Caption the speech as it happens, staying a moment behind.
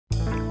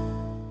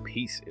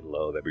Peace and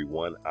love,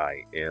 everyone.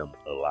 I am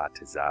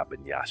Alatazah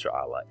bin Yasser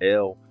Allah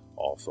El,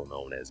 also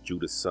known as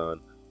Judah's son,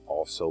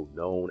 also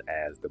known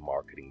as the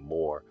marketing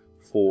Moor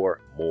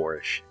for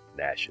Moorish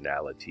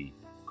Nationality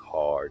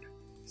Card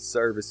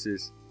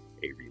Services,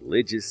 a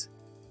religious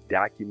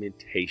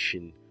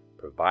documentation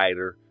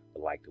provider.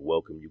 I'd like to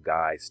welcome you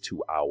guys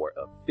to our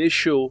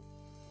official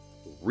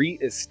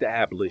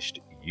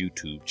re-established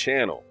YouTube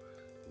channel.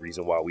 The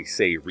reason why we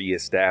say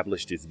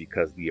re-established is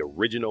because the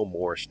original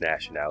Moorish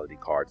Nationality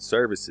Card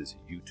Services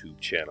YouTube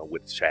channel,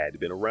 which had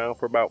been around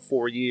for about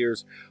 4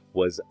 years,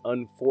 was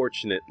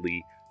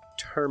unfortunately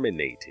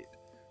terminated.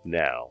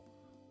 Now,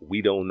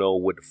 we don't know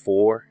what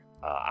for.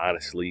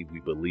 Honestly, we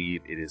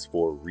believe it is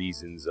for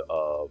reasons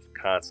of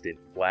constant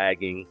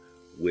flagging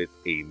with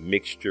a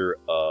mixture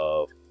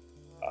of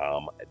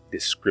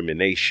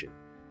discrimination.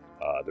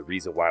 The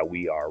reason why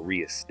we are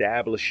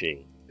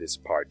reestablishing this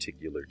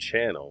particular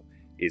channel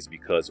is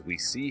because we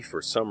see,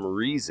 for some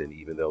reason,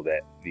 even though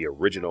that the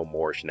original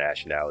Moorish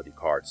Nationality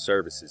Card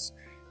Services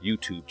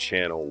YouTube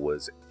channel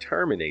was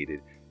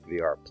terminated,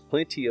 there are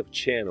plenty of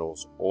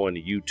channels on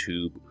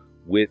YouTube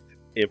with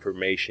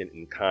information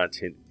and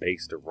content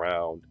based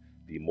around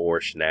the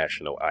Moorish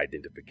National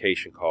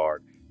Identification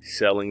Card,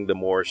 selling the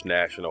Moorish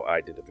National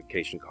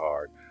Identification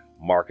Card,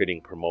 marketing,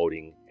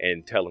 promoting,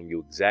 and telling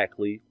you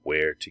exactly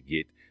where to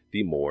get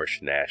the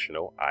Moorish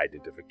National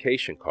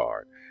Identification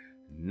Card.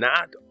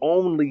 Not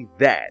only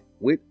that,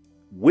 with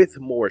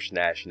Moorish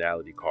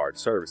Nationality Card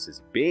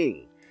Services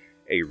being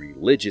a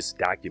religious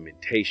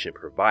documentation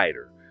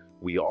provider,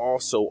 we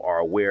also are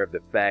aware of the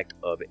fact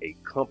of a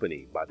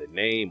company by the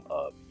name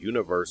of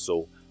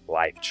Universal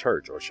Life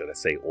Church, or should I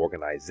say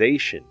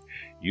organization,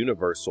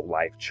 Universal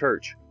Life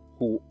Church,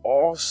 who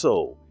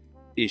also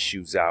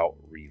issues out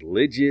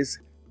religious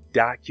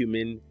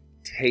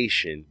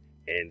documentation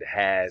and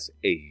has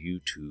a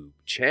YouTube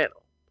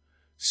channel.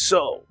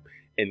 So,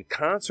 in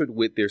concert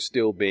with there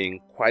still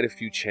being quite a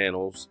few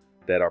channels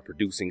that are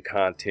producing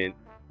content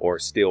or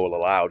still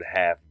allowed to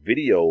have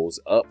videos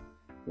up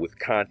with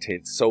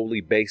content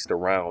solely based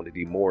around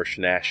the Moorish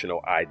National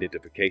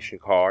Identification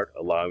Card,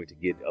 allowing to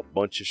get a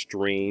bunch of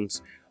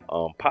streams,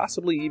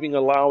 possibly even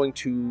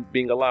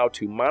being allowed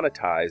to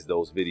monetize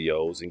those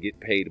videos and get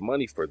paid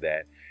money for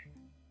that.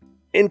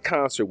 In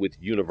concert with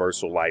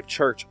Universal Life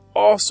Church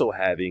also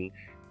having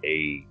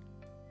a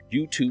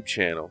YouTube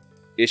channel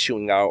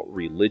issuing out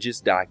religious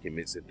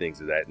documents and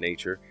things of that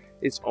nature,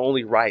 it's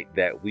only right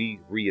that we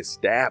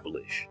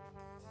reestablish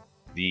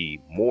the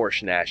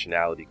Moorish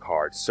Nationality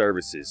Card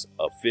Services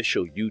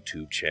official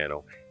YouTube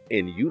channel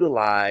and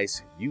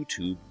utilize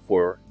YouTube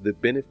for the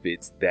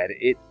benefits that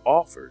it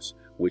offers,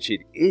 which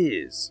it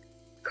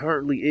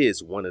currently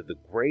is one of the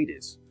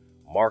greatest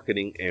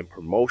marketing and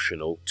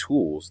promotional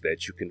tools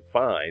that you can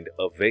find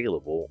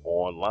available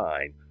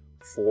online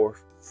for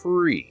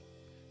free.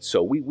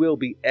 So we will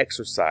be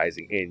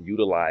exercising and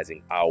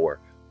utilizing our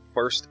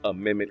First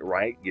Amendment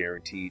right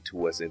guaranteed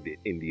to us in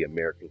the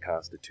American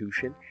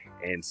Constitution.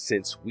 And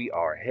since we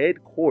are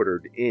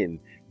headquartered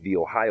in the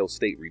Ohio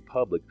State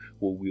Republic,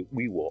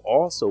 we will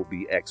also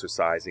be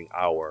exercising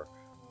our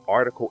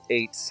Article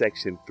 8,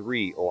 Section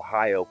 3,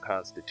 Ohio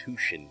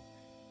Constitution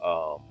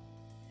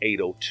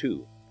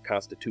 802,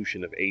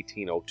 Constitution of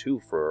 1802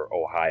 for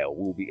Ohio.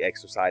 We'll be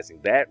exercising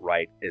that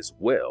right as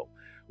well,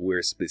 where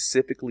it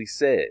specifically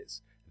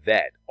says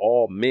that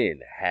all men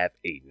have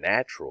a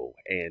natural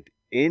and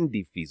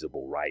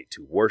indefeasible right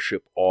to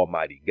worship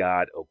Almighty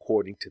God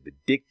according to the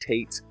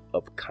dictates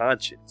of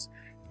conscience,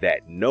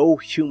 that no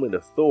human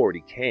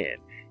authority can,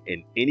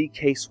 in any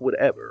case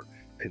whatever,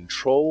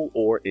 control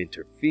or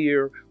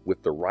interfere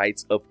with the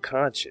rights of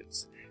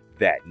conscience,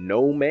 that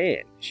no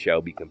man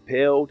shall be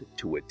compelled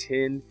to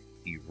attend,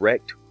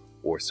 erect,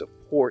 or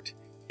support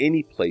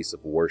any place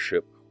of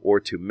worship or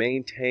to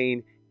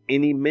maintain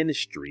any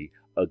ministry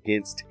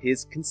against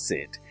his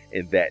consent,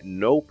 and that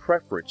no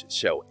preference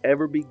shall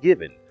ever be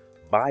given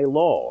by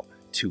law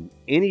to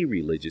any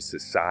religious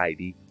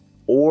society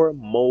or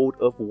mode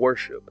of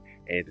worship,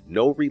 and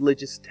no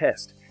religious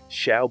test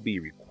shall be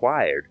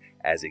required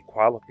as a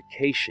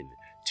qualification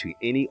to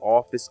any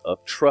office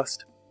of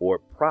trust or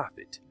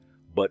profit,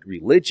 but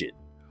religion,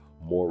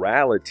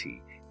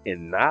 morality,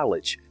 and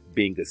knowledge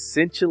being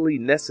essentially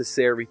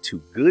necessary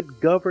to good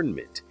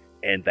government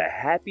and the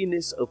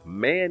happiness of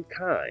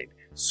mankind,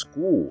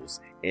 schools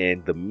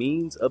and the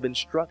means of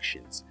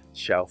instructions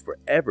shall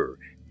forever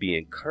be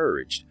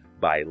encouraged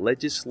by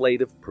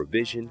legislative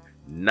provision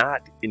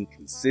not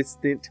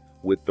inconsistent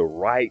with the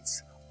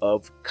rights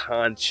of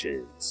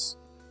conscience.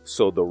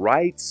 So the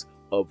rights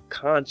of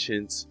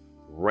conscience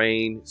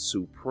reign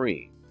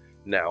supreme.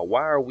 Now,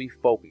 why are we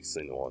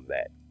focusing on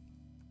that?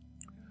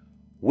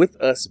 With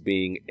us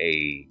being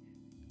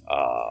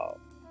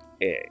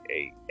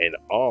an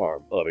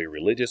arm of a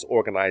religious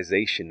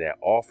organization that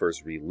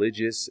offers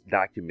religious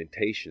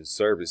documentation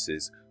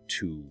services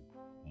to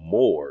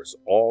Moors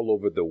all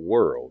over the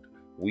world,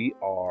 we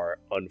are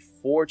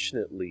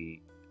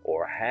unfortunately,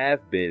 or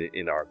have been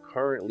and are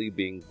currently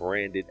being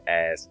branded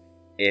as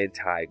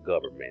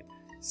anti-government,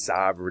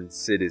 sovereign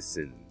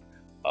citizen,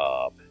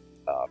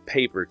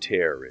 paper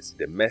terrorists,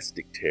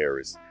 domestic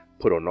terrorists,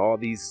 put on all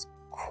these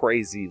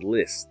crazy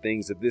lists,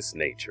 things of this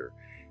nature.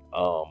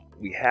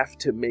 We have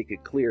to make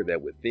it clear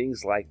that with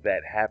things like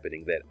that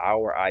happening, that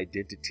our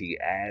identity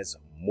as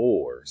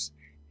Moors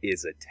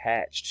is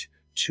attached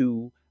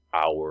to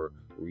our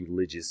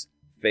religious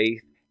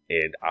faith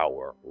and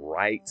our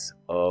rights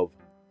of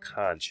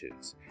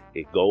conscience.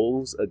 It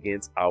goes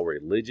against our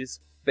religious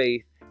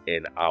faith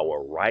and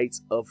our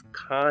rights of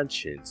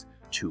conscience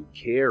to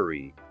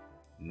carry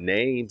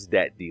names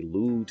that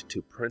delude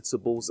to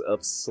principles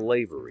of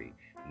slavery,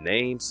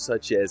 names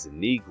such as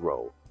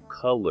Negro,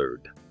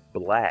 colored,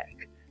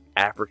 Black,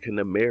 African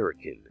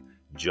American,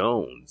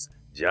 Jones,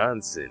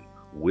 Johnson,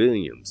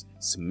 Williams,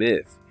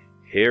 Smith,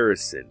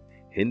 Harrison,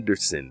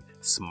 Henderson,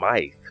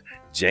 Smythe,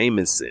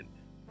 Jameson.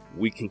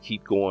 We can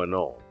keep going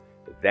on.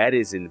 That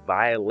is in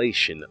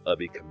violation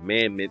of a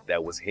commandment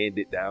that was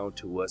handed down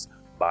to us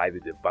by the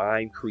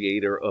divine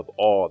creator of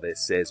all, that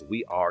says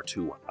we are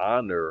to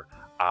honor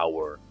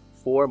our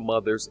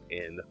foremothers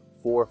and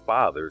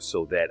forefathers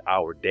so that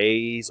our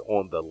days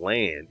on the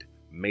land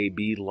may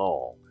be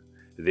long.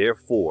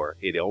 Therefore,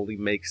 it only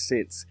makes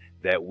sense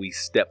that we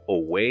step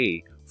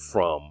away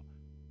from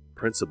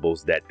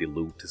principles that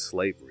delude to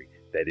slavery.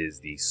 That is,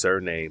 the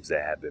surnames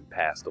that have been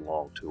passed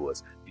along to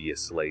us via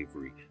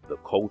slavery, the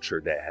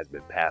culture that has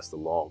been passed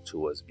along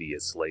to us via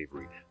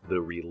slavery,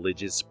 the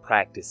religious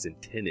practice and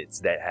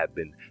tenets that have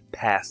been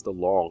passed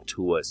along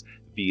to us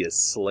via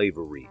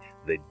slavery,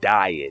 the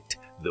diet,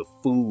 the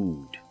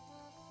food,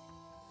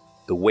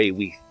 the way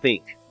we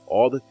think,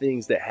 all the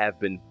things that have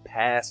been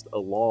passed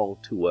along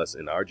to us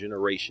in our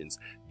generations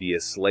via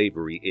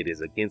slavery. It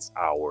is against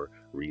our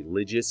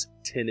religious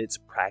tenets,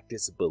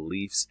 practice,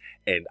 beliefs,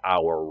 and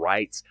our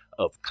rights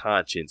of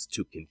conscience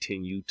to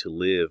continue to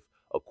live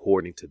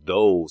according to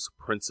those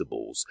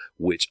principles,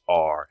 which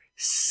are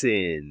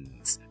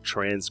sins,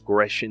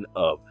 transgression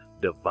of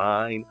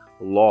divine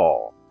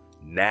law,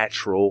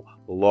 natural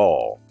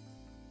law.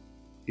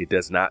 It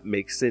does not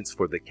make sense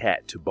for the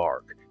cat to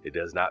bark. It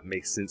does not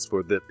make sense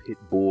for the pit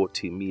bull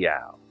to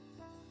meow.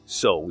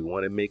 So we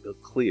want to make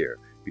it clear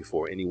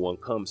before anyone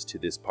comes to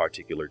this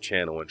particular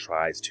channel and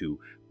tries to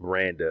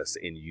brand us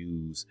and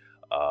use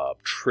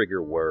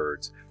trigger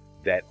words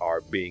that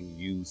are being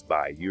used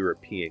by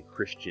European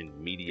Christian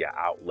media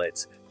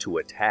outlets to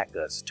attack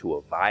us,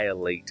 to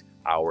violate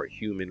our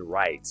human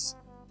rights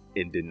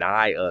and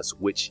deny us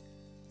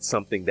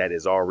something that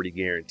is already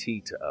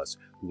guaranteed to us.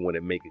 We want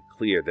to make it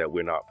clear that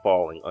we're not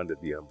falling under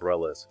the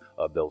umbrellas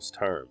of those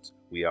terms.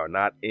 We are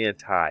not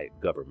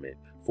anti-government,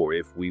 for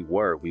if we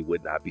were, we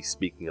would not be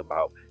speaking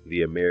about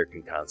the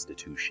American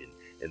Constitution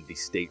and the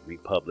State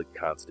Republic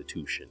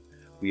Constitution.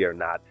 We are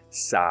not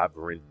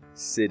sovereign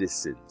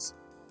citizens,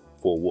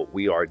 for what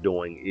we are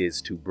doing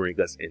is to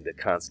bring us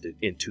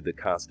into the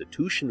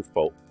constitutional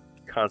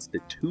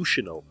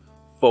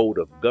fold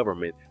of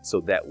government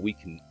so that we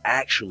can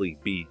actually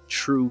be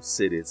true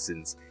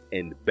citizens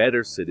and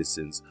better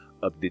citizens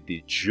of the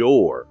de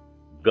jure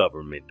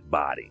government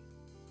body.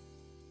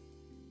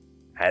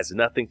 Has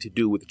nothing to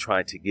do with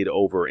trying to get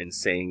over and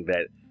saying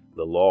that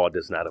the law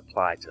does not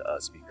apply to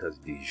us, because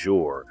de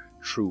jure,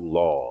 true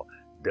law,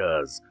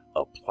 does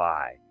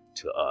apply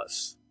to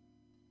us.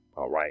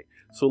 All right,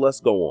 so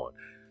let's go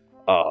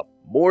on.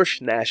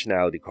 Moorish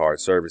Nationality Card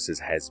Services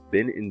has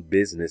been in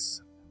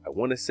business, I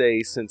want to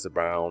say, since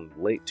around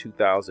late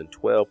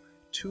 2012,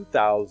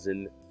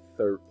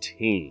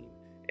 2013,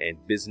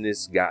 and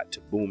business got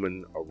to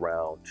booming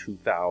around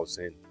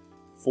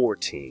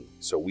 2014.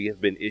 So we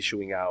have been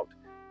issuing out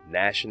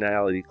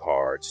nationality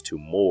cards to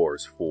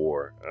Moors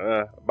for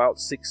about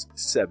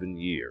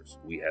 6-7 years.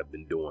 We have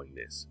been doing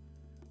this.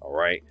 All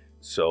right,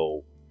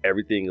 so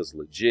everything is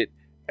legit.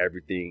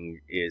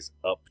 Everything is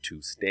up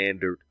to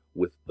standard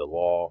with the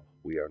law.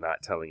 We are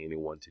not telling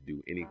anyone to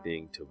do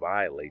anything to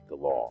violate the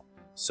law.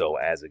 So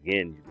as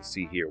again, you can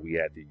see here, we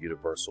have the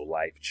Universal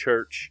Life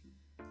Church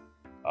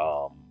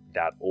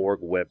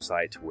 .org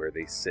website, where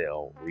they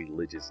sell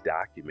religious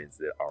documents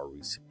that are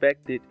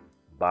respected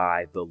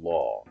by the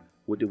law.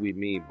 What do we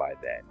mean by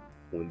that?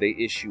 When they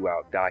issue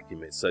out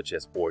documents such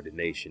as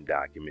ordination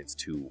documents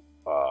to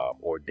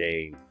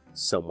ordain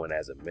someone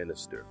as a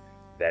minister,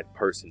 that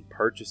person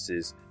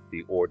purchases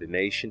the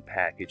ordination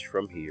package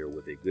from here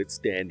with a good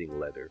standing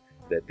letter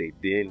that they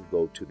then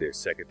go to their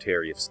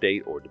Secretary of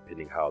State, or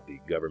depending how the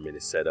government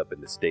is set up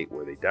in the state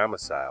where they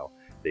domicile,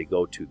 they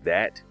go to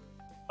that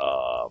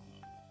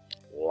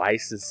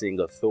licensing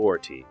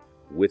authority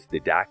with the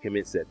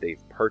documents that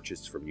they've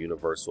purchased from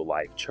Universal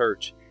Life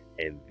Church,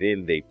 and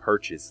then they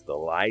purchase the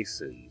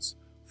license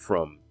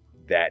from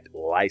that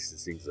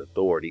licensing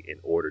authority in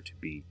order to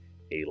be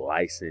a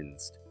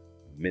licensed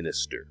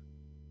minister.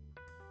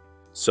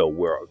 So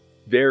we're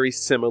very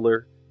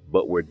similar,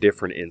 but we're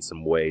different in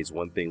some ways.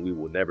 One thing we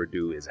will never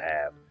do is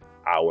have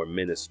our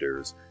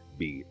ministers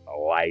be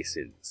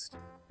licensed.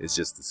 It's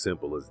just as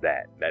simple as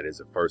that. That is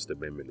a First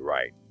Amendment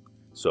right.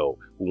 So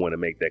we want to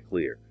make that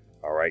clear.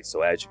 All right.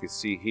 So as you can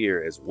see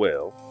here as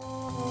well,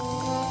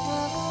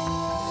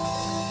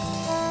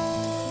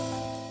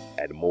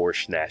 at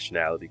Moorish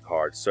Nationality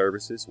Card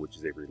Services, which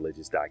is a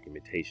religious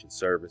documentation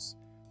service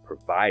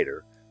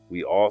provider,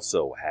 we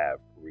also have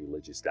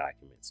religious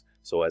documents.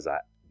 So as I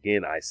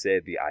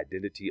said, the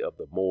identity of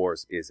the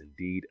Moors is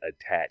indeed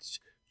attached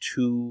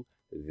to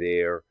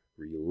their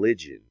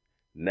religion.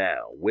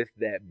 Now, with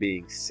that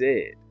being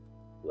said,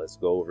 let's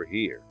go over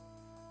here.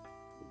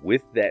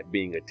 With that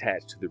being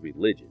attached to the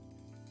religion,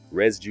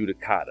 res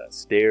judicata,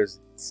 stare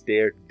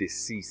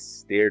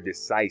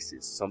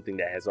decisis, something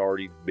that has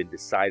already been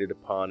decided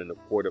upon in a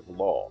court of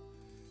law.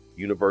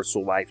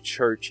 Universal Life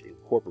Church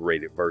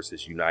Incorporated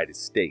versus United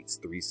States,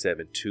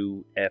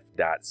 372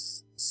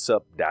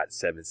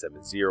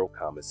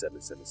 F.sub.770,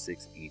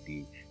 776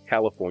 ED,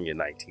 California,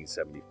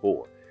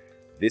 1974.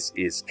 This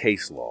is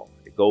case law.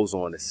 It goes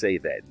on to say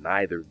that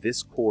neither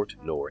this court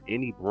nor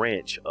any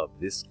branch of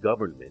this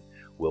government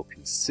will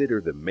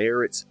consider the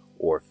merits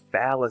or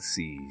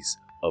fallacies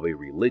of a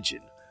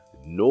religion,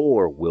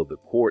 nor will the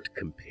court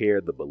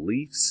compare the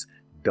beliefs,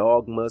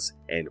 dogmas,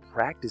 and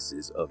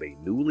practices of a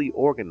newly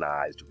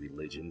organized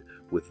religion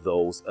with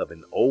those of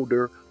an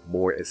older,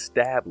 more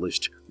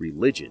established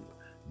religion,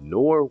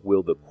 nor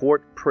will the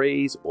court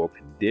praise or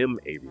condemn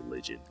a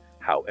religion,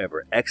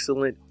 however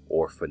excellent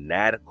or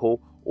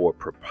fanatical or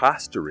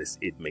preposterous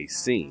it may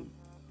seem.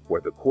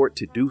 Were the court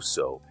to do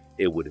so,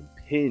 it would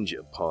impinge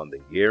upon the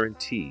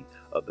guarantee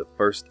of the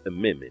First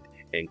Amendment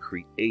and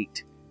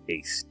create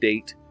a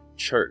state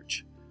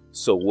church.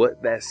 So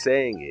what that's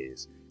saying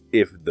is,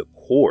 if the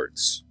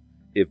courts,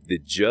 if the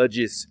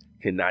judges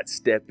cannot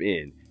step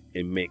in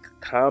and make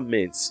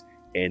comments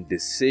and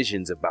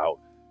decisions about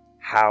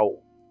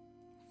how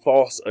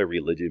false a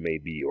religion may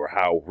be, or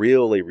how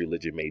real a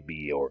religion may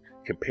be, or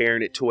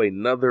comparing it to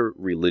another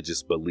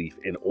religious belief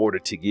in order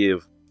to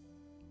give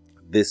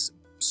this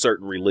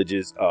certain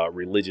religious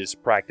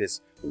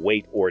practice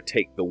weight or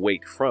take the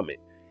weight from it,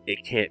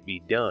 it can't be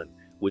done.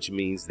 Which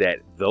means that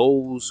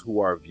those who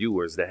are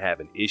viewers that have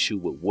an issue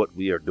with what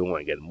we are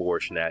doing at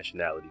Moorish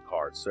Nationality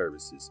Card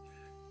Services,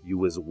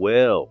 you as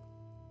well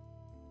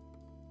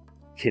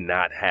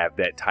cannot have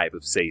that type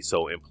of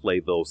say-so and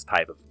play those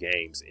type of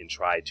games and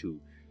try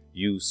to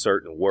use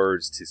certain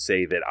words to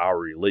say that our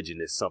religion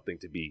is something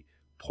to be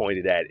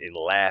pointed at and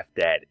laughed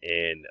at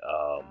and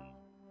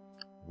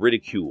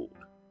ridiculed.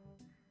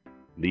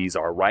 These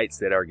are rights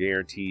that are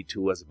guaranteed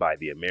to us by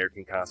the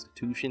American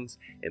constitutions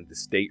and the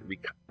state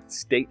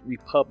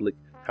republic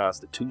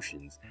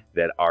constitutions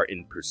that are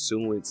in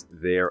pursuance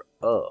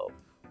thereof.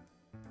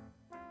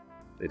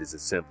 It is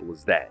as simple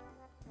as that.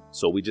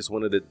 So we just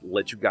wanted to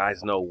let you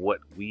guys know what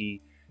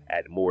we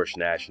at Moorish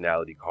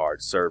Nationality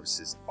Card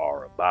Services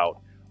are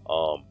about.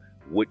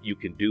 What you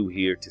can do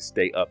here to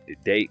stay up to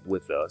date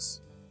with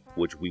us,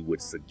 which we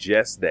would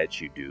suggest that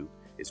you do,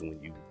 is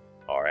when you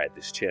are at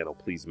this channel,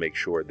 please make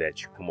sure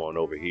that you come on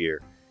over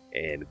here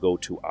and go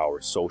to our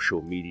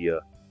social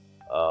media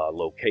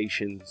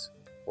locations,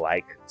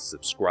 like,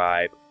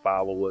 subscribe,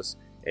 follow us,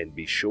 and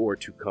be sure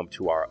to come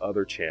to our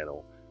other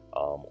channel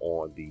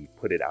on the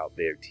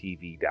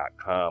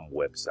putitouttheretv.com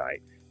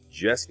website,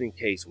 just in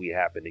case we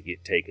happen to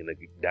get taken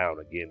down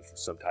again for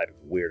some type of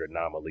weird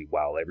anomaly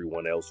while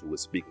everyone else who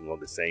is speaking on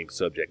the same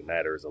subject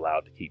matter is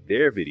allowed to keep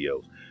their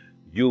videos.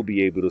 You'll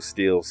be able to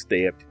still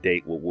stay up to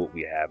date with what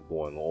we have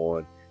going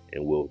on,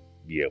 and we'll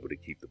be able to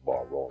keep the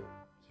ball rolling.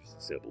 It's just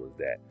as simple as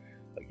that.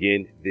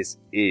 Again, this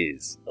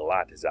is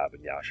Elatazab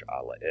Yasha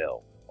Allah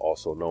El,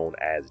 also known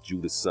as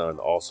Judah's son,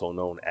 also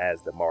known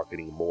as the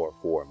marketing Moor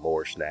for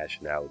Moorish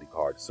Nationality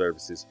Card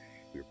Services.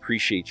 We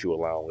appreciate you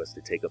allowing us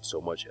to take up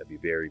so much of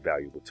your very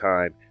valuable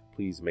time.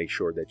 Please make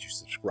sure that you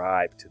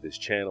subscribe to this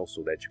channel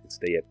so that you can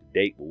stay up to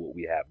date with what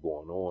we have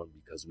going on,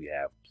 because we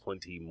have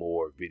plenty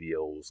more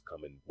videos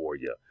coming for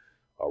you.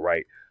 All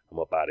right, I'm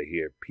up out of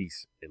here.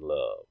 Peace and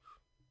love.